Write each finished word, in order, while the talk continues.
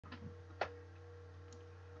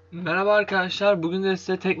Merhaba arkadaşlar. Bugün de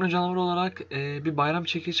size Tekno Canavar olarak bir bayram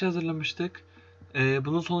çekilişi hazırlamıştık.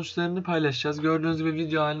 Bunun sonuçlarını paylaşacağız. Gördüğünüz gibi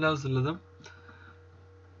video halinde hazırladım.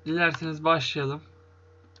 Dilerseniz başlayalım.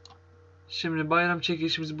 Şimdi bayram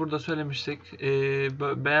çekilişimizi burada söylemiştik.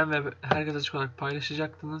 Beğen ve herkes açık olarak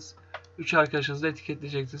paylaşacaktınız. 3 arkadaşınızı da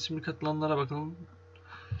etiketleyeceksiniz. Şimdi katılanlara bakalım.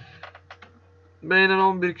 Beğenen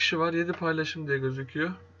 11 kişi var. 7 paylaşım diye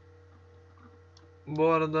gözüküyor. Bu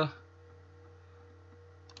arada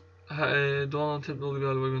Doğan Antepli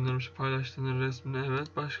galiba göndermiş paylaştığının resmini. Evet.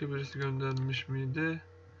 Başka birisi göndermiş miydi?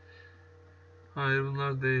 Hayır,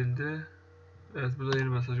 bunlar değildi. Evet, burada yeni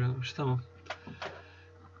mesaj göndermiş. Tamam.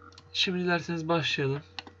 Şimdi dilerseniz başlayalım.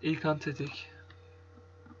 İlkan Tetik.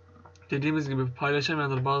 Dediğimiz gibi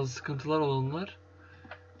paylaşamayanlar, bazı sıkıntılar olanlar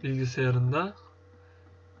bilgisayarında,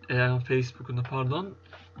 yani Facebook'unda pardon,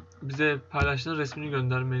 bize paylaştığın resmini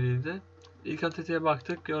göndermeliydi. İlkan Tetik'e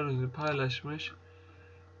baktık. Gördüğünüz gibi paylaşmış.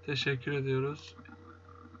 Teşekkür ediyoruz.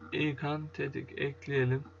 İlkan Tetik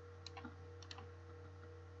ekleyelim.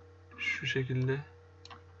 Şu şekilde.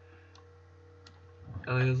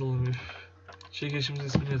 Ya da yazalım. Çekilişimizin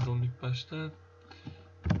ismini yazalım ilk başta.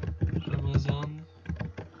 Ramazan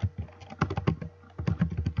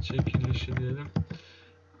Çekilişi diyelim.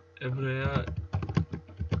 Buraya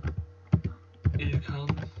İlkan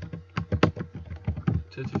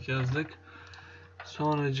Tetik yazdık.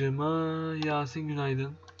 Sonracığıma Yasin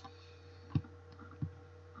Günaydın.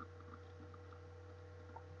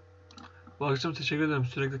 Bu akşam teşekkür ederim.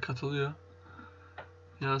 Sürekli katılıyor.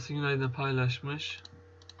 Yasin Günaydın paylaşmış.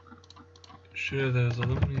 Şuraya da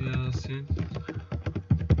yazalım. Yasin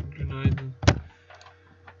Günaydın.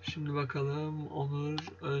 Şimdi bakalım. Onur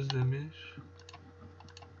Özdemir.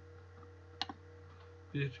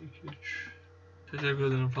 1, 2, 3. Teşekkür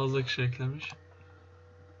ederim. Fazla kişi eklemiş.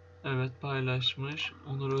 Evet, paylaşmış.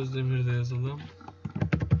 Onur Özdemir de yazalım.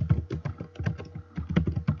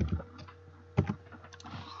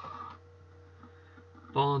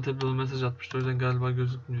 Doğan Antep'te mesaj atmıştı. O yüzden galiba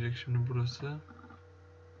gözükmeyecek şimdi burası.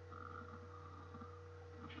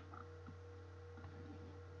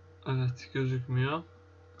 Evet, gözükmüyor.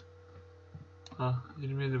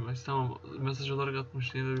 27 Mayıs. Tamam, mesaj olarak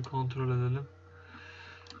atmış. Yine de bir kontrol edelim.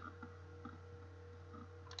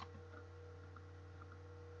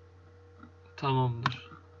 Tamamdır.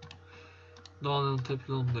 Doğan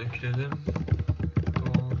Antepli onu da ekleyelim.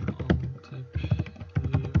 Doğan Antepli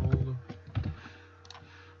oldu.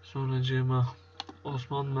 Sonracığıma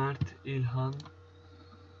Osman Mert İlhan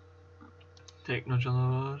Tekno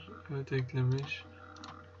Canavar. Evet, eklemiş.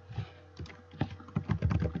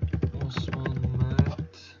 Osman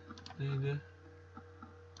Mert neydi?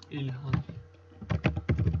 İlhan.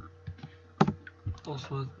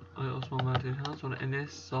 Osman Mert İlhan. Sonra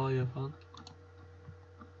Enes Sağ yapan.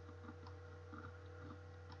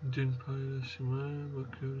 Dün paylaşımı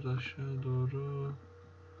bakıyoruz aşağı doğru.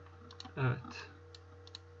 Evet.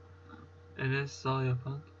 Enes Sağ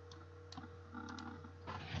yapan.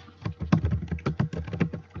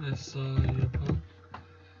 Enes Sağ yapan.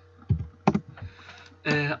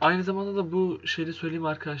 Aynı zamanda da bu şeyi söyleyeyim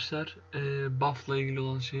arkadaşlar. Buff'la ilgili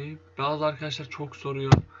olan şeyi. Bazı arkadaşlar çok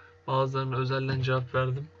soruyor. Bazılarına özelden cevap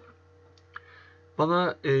verdim.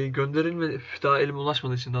 Bana gönderilmedi, daha elime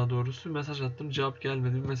ulaşmadığı için daha doğrusu mesaj attım, cevap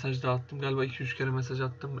gelmedi. Bir mesaj daha attım. Galiba 2-3 kere mesaj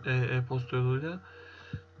attım e-posta yoluyla.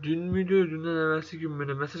 Dün müydü, dünden evvelsi gün mü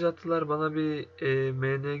ne mesaj attılar bana, bir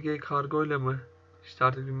MNG kargoyla mı? İşte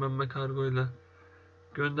artık bilmem ne kargoyla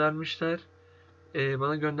göndermişler.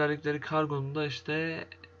 Bana gönderdikleri kargonun da işte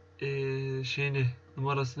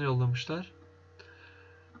numarasını yollamışlar.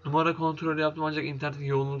 Numara kontrolü yaptım ancak internetin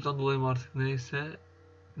yoğunluktan dolayı mı artık neyse,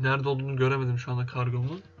 nerede olduğunu göremedim şu anda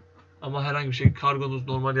kargomun. Ama herhangi bir şey, kargonuz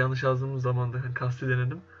normal yanlış yazdığımız zaman da yani kasti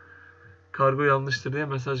denedim. Kargo yanlıştır diye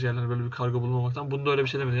mesaj geldi, böyle bir kargo bulmamaktan. Bunda öyle bir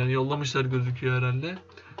şey demedi. Yani yollamışlar gözüküyor herhalde.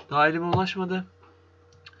 Daha elime ulaşmadı.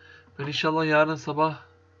 Ben inşallah yarın sabah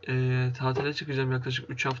tatile çıkacağım. Yaklaşık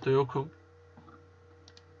 3 hafta yokum.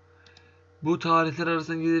 Bu tarihler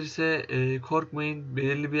arasında gelirse korkmayın.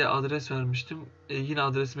 Belirli bir adres vermiştim. Yine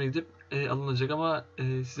adresime gidip alınacak ama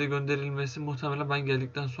size gönderilmesi muhtemelen ben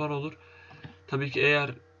geldikten sonra olur. Tabii ki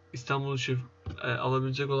eğer İstanbul için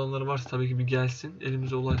alabilecek olanları varsa tabii ki bir gelsin,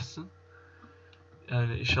 elimize ulaşsın.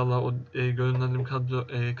 Yani inşallah o gönderdiğim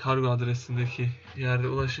kargo adresindeki yerde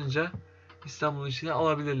ulaşınca İstanbul için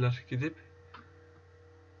alabilirler gidip.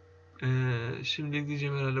 Şimdi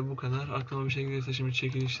diyeceğim herhalde bu kadar. Aklıma bir şey gelirse şimdi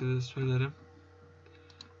çekilişte de söylerim.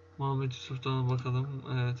 Muhammed Yusuf Doğan bakalım.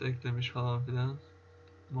 Evet, eklemiş falan filan.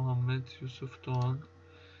 Muhammed Yusuf Doğan.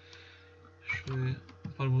 Şuraya.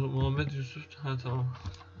 Pardon, Muhammed Yusuf. Tamam.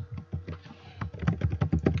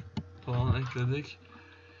 Doğan ekledik.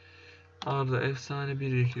 Arda efsane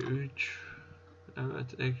 1 2 3.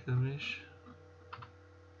 Evet, eklemiş.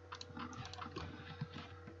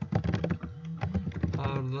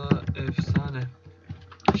 Arda efsane.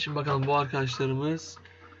 Şimdi bakalım bu arkadaşlarımız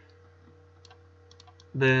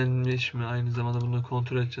beğenmiş mi? Aynı zamanda bunu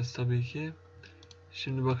kontrol edeceğiz tabii ki.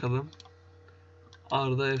 Şimdi bakalım.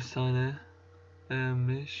 Arda efsane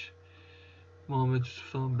beğenmiş. Muhammed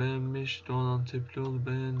Yusuf'tan beğenmiş. Doğan Anteplioğlu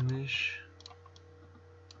beğenmiş.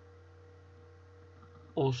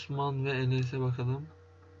 Osman ve Enes'e bakalım.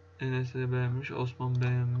 Enes'e de beğenmiş. Osman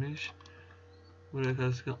beğenmiş. Buraya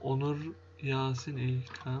karşı Onur, Yasin,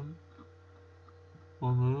 İlkan.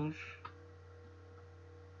 Onur.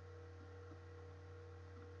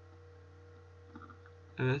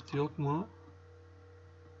 Evet, yok mu?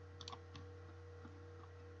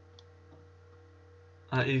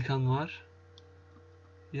 Ha, İlkan var.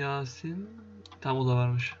 Yasin. Tam o da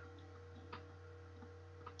varmış.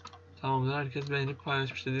 Tamamdır. Herkes beğenip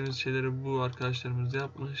paylaşmış dediğimiz şeyleri bu arkadaşlarımız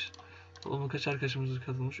yapmış. Toplamda kaç arkadaşımız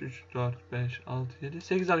katılmış? 3, 4, 5, 6, 7,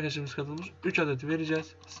 8 arkadaşımız katılmış. 3 adeti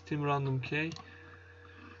vereceğiz. Steam Random Key.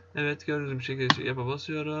 Evet, gördüğünüz bir şekilde yapa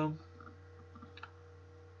basıyorum.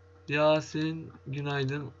 Yasin,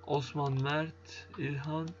 günaydın. Osman, Mert,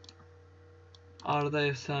 İlhan, Arda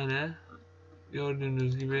efsane.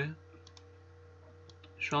 Gördüğünüz gibi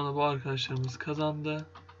şu anda bu arkadaşlarımız kazandı.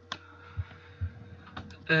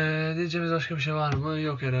 Diyeceğimiz başka bir şey var mı?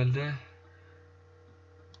 Yok herhalde.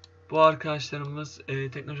 Bu arkadaşlarımız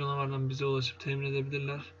teknoloji canavardan bize ulaşıp temin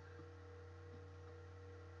edebilirler.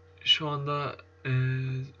 Şu anda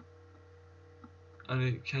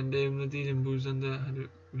hani kendi evimde değilim, bu yüzden de hani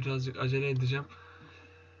birazcık acele edeceğim.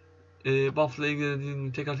 Buff'la ilgili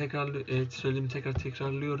dediğimi söylediğimi tekrar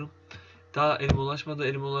tekrarlıyorum. Daha elime ulaşmadı.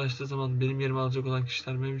 Elime ulaştığı zaman benim yerime alacak olan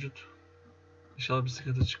kişiler mevcut. İnşallah bir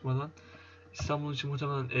sıkıntı çıkmadan. İstanbul için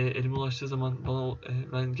muhtemelen elime ulaştığı zaman bana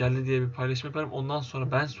ben geldi diye bir paylaşım yaparım. Ondan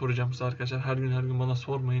sonra ben soracağım size arkadaşlar. Her gün bana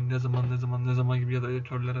sormayın ne zaman gibi, ya da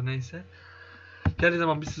editörlere neyse. Geldiği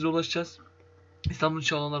zaman biz size ulaşacağız. İstanbul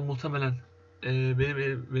için olanlar muhtemelen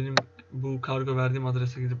benim bu kargo verdiğim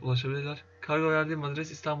adrese gidip ulaşabilirler. Kargo verdiğim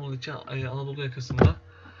adres İstanbul için Anadolu yakasında.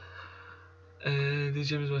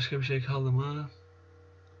 Diyeceğimiz başka bir şey kaldı mı?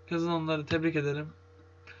 Kazananları tebrik ederim.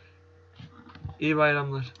 İyi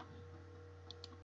bayramlar.